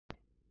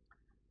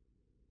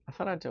I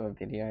thought I'd do a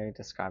video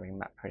describing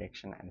map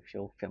prediction and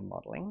fuel film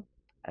modeling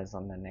as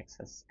on the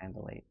Nexus and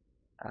Elite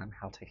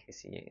Haltech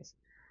ECUs.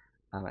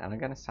 And I'm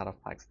going to start off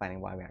by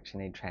explaining why we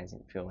actually need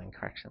transient fueling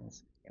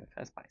corrections in the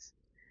first place.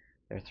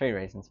 There are three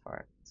reasons for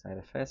it. So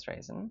the first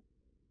reason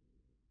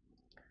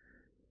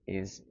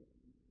is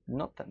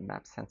not that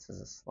map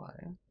sensors are slow,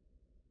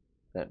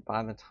 but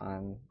by the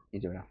time you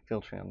do enough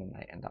filtering on them,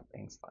 they end up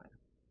being slow.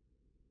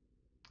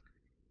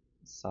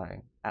 So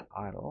at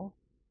idle,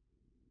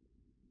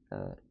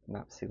 the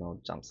map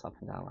signal jumps up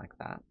and down like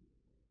that.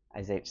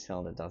 As each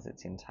cylinder does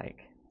its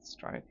intake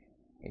stroke,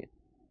 it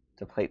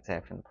depletes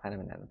air from the plenum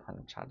and then the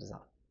plenum charges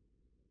up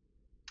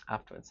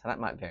afterwards. So that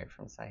might vary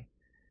from, say,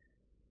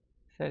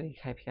 30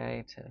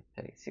 kPa to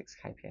 36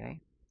 kPa.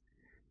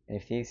 And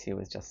if the ECU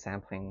was just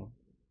sampling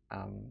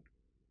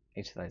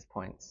each of those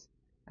points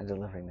and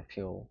delivering the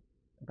fuel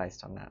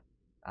based on that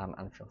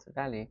unfiltered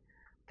value,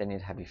 then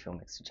you'd have your fuel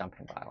mixture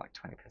jumping by like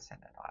 20%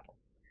 at idle,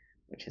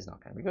 which is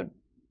not going to be good.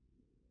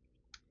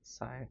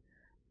 So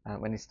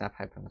when you snap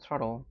open the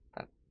throttle,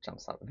 that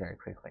jumps up very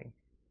quickly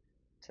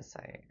to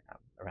say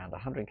around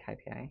 100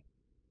 kPa.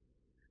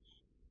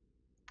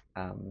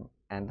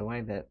 And the way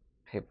that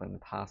people in the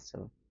past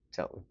have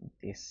dealt with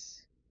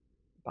this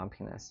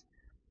bumpiness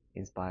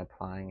is by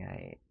applying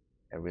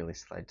a really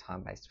slow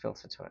time-based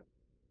filter to it.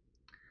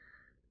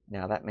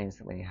 Now that means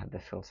that when you have the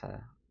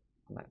filter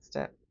on that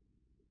step,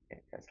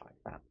 it goes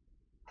like that.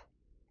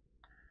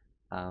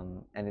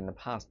 And in the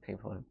past,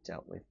 people have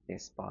dealt with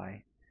this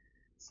by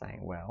saying,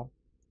 well,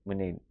 we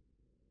need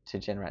to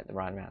generate the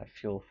right amount of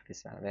fuel for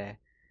this amount of air,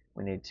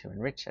 we need to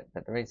enrich it.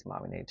 But the reason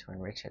why we need to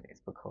enrich it is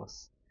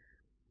because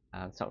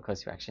it's not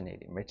because you actually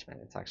need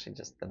enrichment, it's actually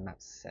just the map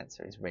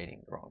sensor is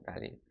reading the wrong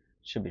value. It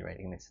should be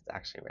reading this, it's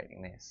actually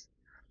reading this.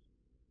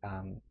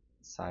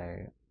 So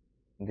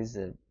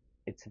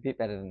it's a bit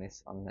better than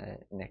this on the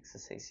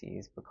Nexus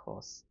ECUs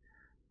because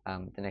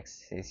the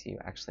Nexus ECU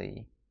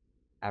actually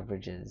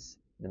averages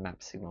the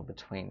map signal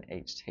between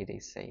each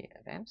TDC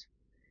event,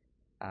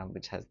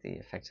 which has the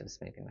effect of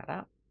smoothing that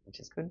out,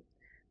 which is good.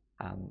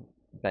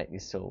 But you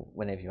still,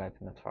 whenever you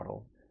open the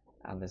throttle,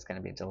 there's going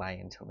to be a delay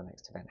until the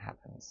next event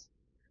happens.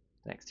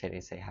 The next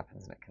TDC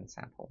happens and it can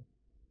sample,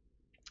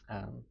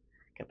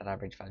 get that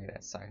average value there.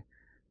 So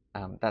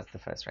that's the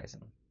first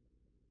reason.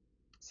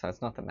 So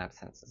it's not that map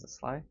sensors are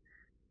slow,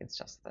 it's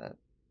just that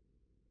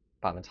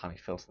by the time you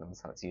filter them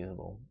so it's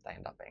usable, they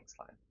end up being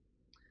slow.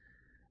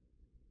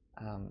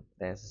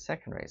 There's a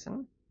second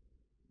reason,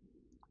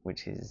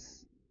 which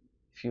is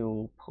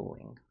fuel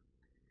pooling.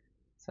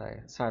 So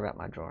sorry about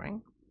my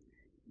drawing,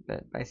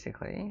 but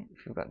basically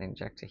if you've got an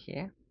injector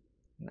here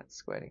and that's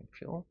squirting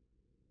fuel,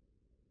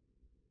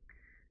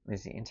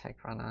 there's the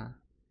intake runner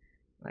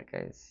that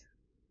goes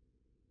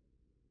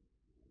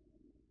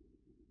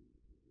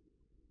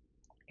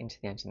into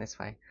the engine this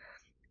way.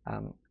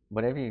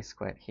 Whatever you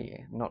squirt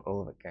here, not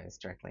all of it goes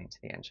directly into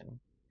the engine.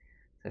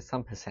 So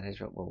some percentage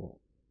of it will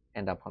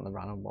end up on the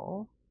runner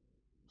wall,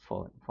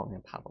 forming a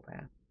puddle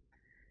there.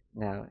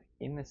 Now,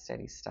 in the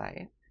steady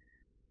state,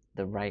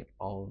 the rate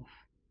of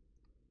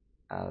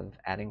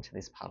adding to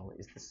this puddle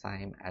is the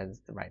same as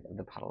the rate of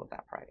the puddle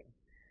evaporating.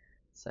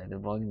 So the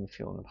volume of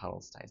fuel in the puddle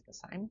stays the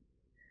same.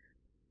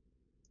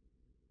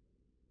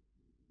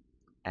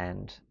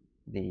 And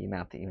the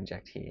amount that you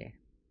inject here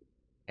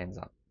ends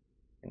up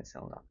in the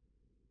cylinder.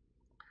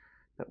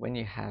 But when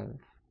you have,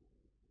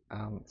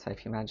 so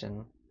if you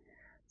imagine,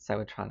 say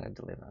we're trying to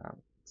deliver,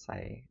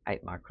 say,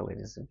 8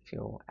 microliters of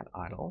fuel at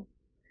idle.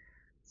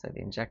 So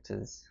the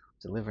injector's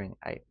delivering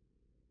 8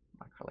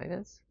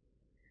 microliters,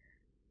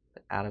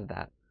 but out of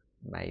that,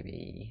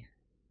 maybe,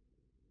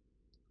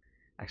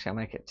 actually I'll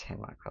make it 10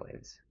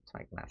 microliters to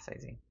make the maths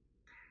easy.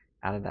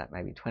 Out of that,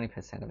 maybe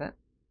 20% of it,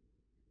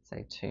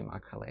 say 2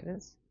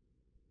 microliters,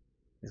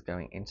 is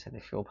going into the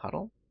fuel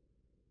puddle,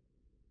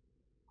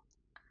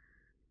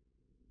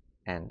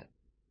 and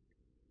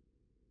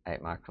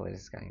 8 microliters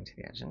is going into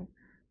the engine.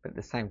 But at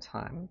the same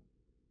time,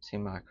 2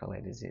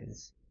 microliters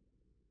is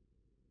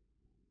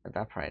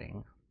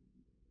evaporating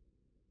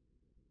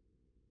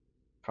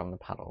from the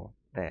puddle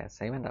there.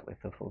 So you end up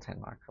with the full 10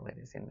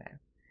 microliters in there.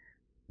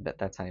 But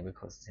that's only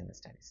because it's in the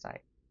steady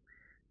state.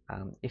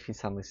 If you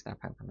suddenly snap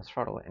open the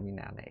throttle and you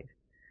now need,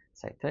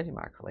 say, 30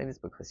 microliters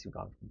because you've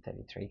gone from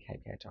 33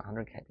 kPa to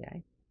 100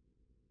 kPa,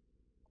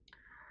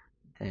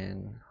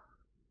 then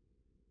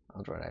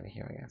I'll draw it over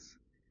here, I guess.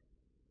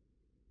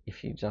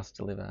 If you just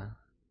deliver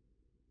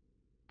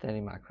 30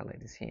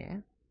 microliters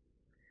here,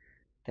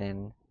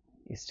 then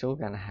you're still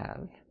going to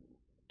have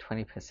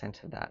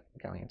 20% of that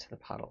going into the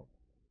puddle.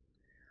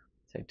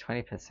 So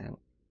 20%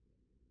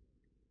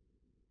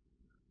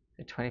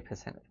 of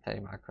 30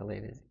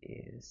 microliters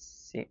is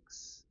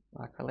 6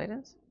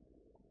 microliters.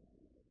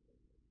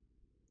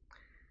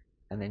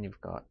 And then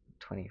you've got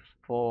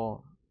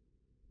 24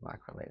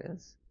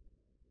 microliters,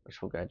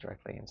 which will go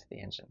directly into the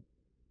engine.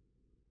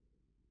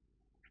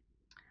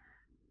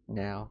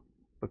 Now,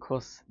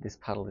 because this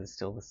puddle is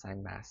still the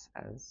same mass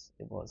as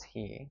it was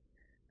here,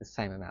 the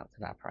same amount's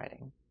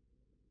evaporating.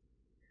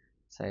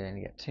 So you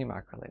only get 2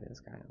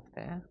 microliters going off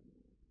there.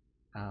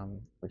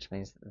 which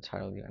means that the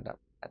total you end up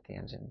at the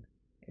engine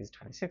is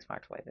 26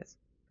 microliters,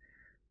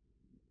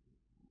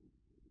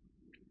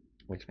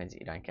 which means that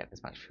you don't get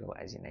as much fuel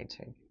as you need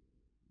to.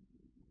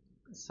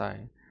 So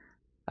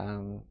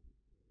I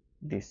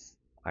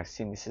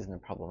assume this isn't a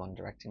problem on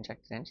direct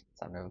injected engines.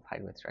 I've never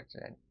played with direct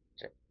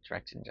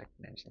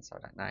injected engines, so I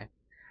don't know.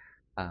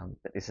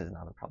 But this is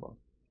another problem.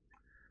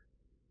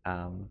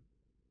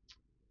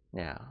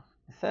 Now,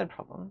 the third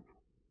problem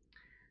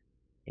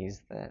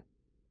is that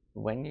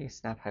when you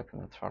snap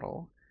open the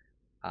throttle,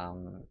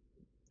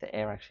 the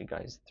air actually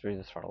goes through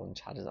the throttle and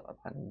charges up the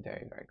plane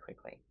very, very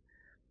quickly.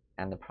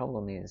 And the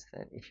problem is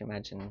that if you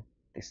imagine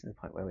this is the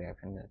point where we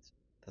open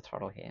the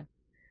throttle here,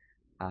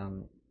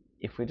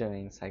 if we're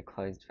doing, say,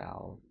 closed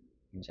valve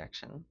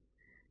injection,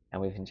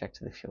 and we've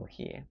injected the fuel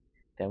here,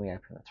 then we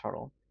open the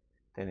throttle,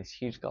 then this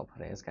huge gulp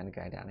of air is going to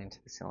go down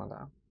into the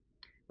cylinder.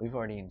 We've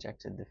already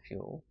injected the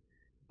fuel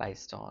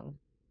based on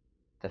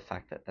the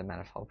fact that the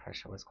manifold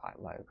pressure was quite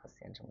low because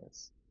the engine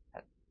was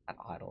at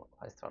idle, at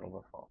closed throttle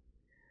before.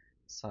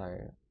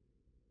 So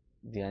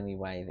the only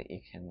way that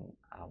you can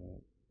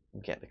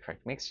get the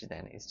correct mixture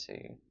then is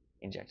to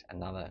inject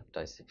another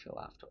dose of fuel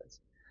afterwards.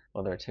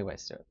 Well, there are two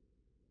ways to do it.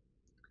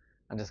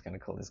 I'm just going to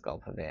call this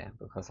gulp of air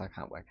because I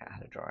can't work out how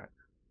to draw it.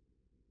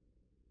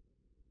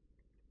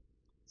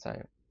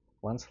 So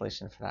one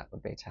solution for that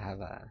would be to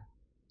have I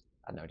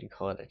don't know what you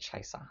call it, a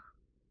chaser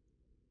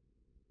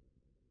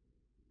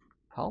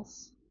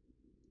pulse,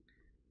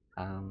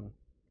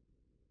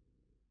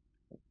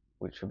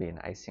 which would be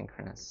an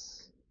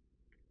asynchronous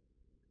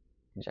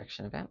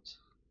injection event.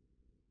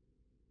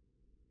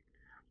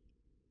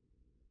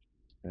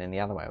 And then the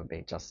other way would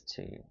be just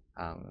to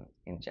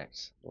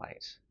inject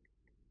late.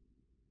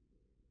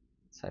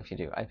 So if you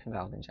do open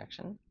valve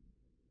injection,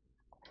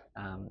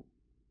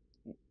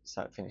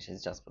 so it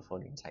finishes just before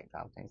the intake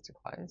valve needs to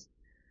close,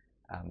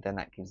 then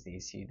that gives the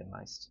ECU the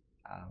most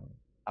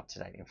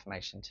up-to-date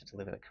information to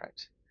deliver the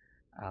correct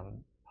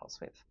pulse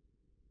width.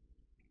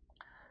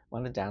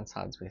 One of the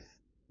downsides with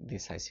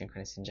this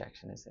asynchronous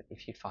injection is that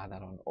if you fire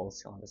that on all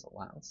cylinders at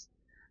once,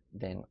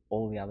 then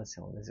all the other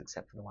cylinders,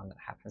 except for the one that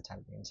happens to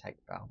have the intake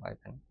valve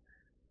open,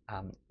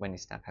 when you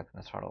snap open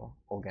the throttle,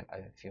 all get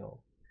overfueled.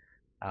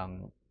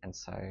 And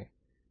so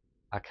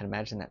I can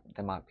imagine that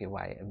there might be a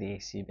way of the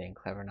ECU being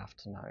clever enough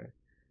to know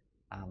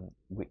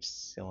which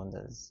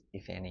cylinders,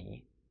 if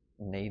any,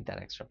 need that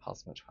extra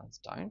pulse and which ones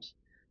don't,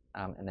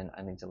 and then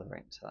only deliver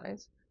it to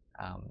those.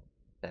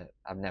 But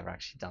I've never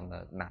actually done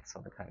the maths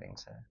or the coding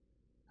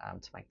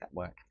to make that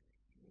work.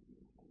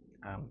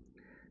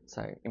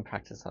 So in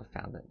practice, I've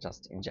found that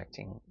just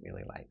injecting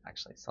really late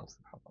actually solves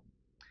the problem.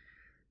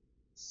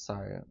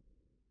 So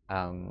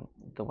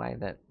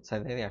so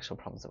they're the actual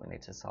problems that we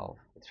need to solve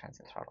with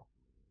transient throttle.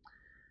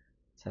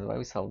 So the way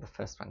we solve the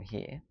first one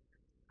here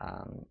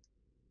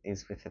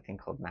is with a thing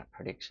called map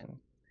prediction.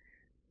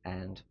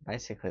 And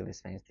basically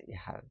this means that you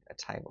have a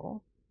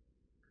table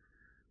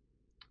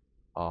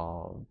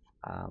of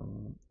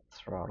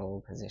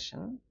throttle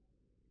position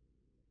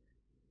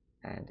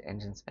and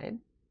engine speed.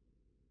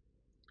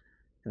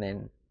 And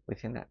then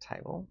within that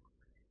table,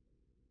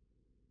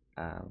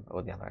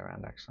 or the other way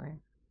around actually,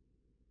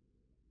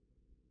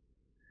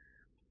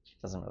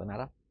 doesn't really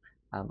matter,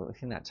 but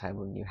within that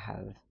table you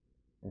have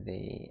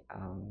the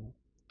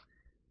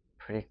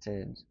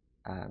predicted,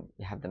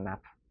 you have the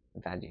map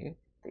value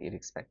that you'd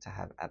expect to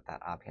have at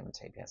that RPM and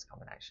TPS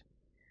combination.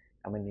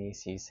 And when the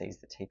ECU sees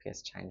the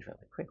TPS change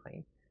really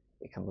quickly,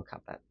 it can look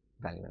up that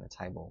value in the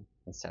table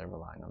instead of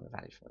relying on the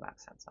value from the map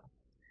sensor.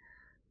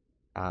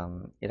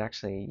 It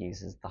actually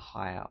uses the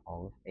higher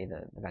of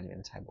either the value in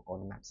the table or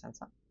the map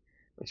sensor,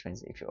 which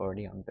means that if you're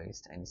already on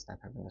boost and you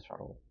snap open the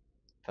throttle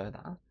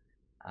further,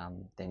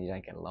 then you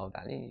don't get a lower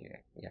value,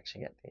 you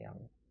actually get the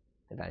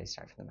value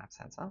straight from the map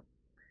sensor.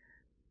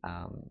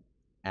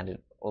 And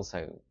it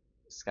also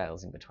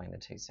scales in between the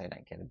two, so you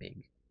don't get a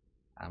big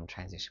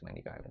transition when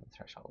you go over the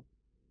threshold.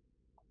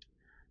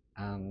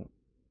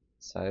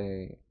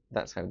 So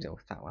that's how we deal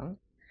with that one.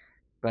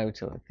 The way we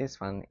deal with this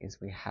one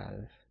is we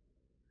have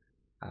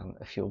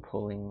a fuel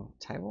pooling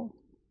table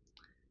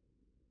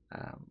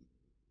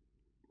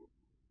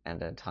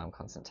and a time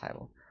constant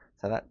table.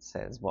 So that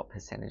says what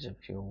percentage of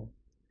fuel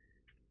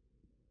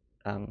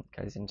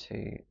goes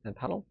into the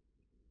puddle,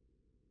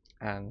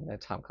 and the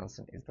time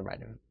constant is the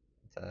rate of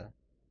the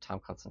time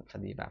constant for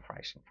the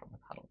evaporation from the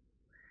puddle.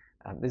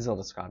 This is all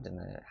described in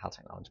the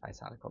Haltech knowledge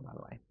base article, by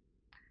the way,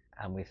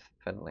 with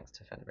further links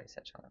to further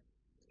research on it.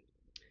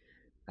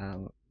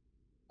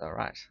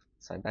 Alright,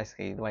 so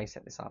basically the way you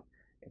set this up,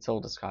 it's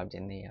all described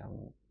in the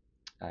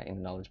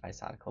knowledge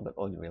base article, but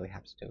all you really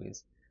have to do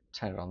is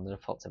turn it on. The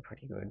defaults are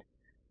pretty good.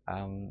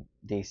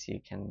 The ECU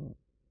can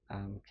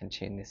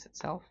tune this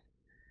itself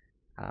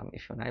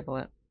if you enable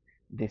it.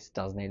 This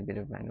does need a bit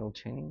of manual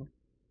tuning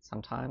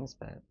sometimes,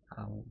 but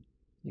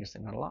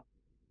usually not a lot.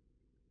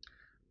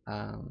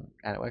 And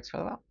it works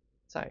really well.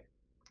 So,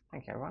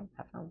 thank you everyone,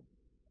 have fun.